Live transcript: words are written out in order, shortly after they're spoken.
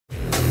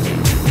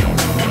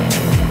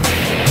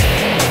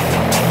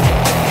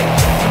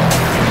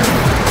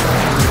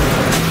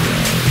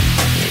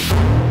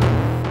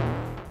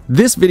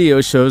This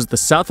video shows the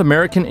South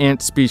American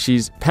ant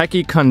species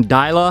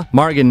Peckycondyla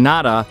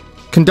marginata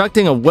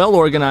conducting a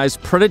well-organized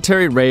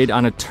predatory raid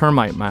on a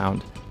termite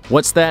mound.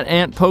 What's that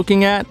ant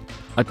poking at?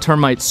 A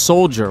termite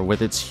soldier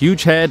with its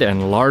huge head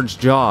and large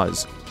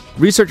jaws.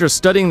 Researchers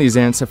studying these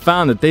ants have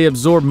found that they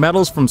absorb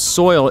metals from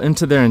soil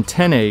into their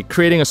antennae,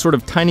 creating a sort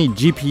of tiny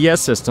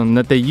GPS system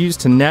that they use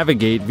to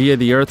navigate via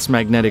the Earth's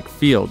magnetic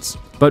fields.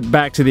 But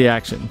back to the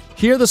action.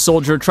 Here the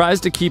soldier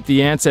tries to keep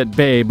the ants at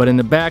bay, but in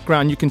the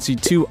background you can see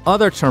two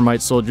other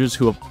termite soldiers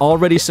who have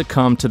already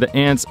succumbed to the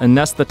ants'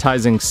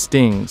 anesthetizing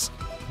stings.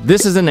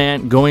 This is an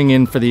ant going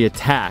in for the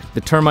attack.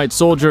 The termite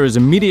soldier is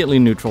immediately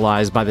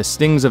neutralized by the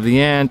stings of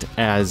the ant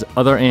as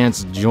other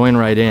ants join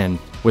right in.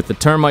 With the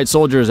termite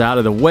soldiers out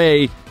of the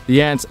way,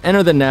 the ants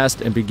enter the nest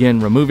and begin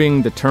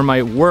removing the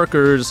termite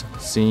workers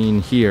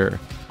seen here.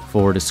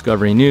 For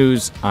Discovery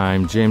News,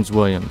 I'm James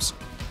Williams.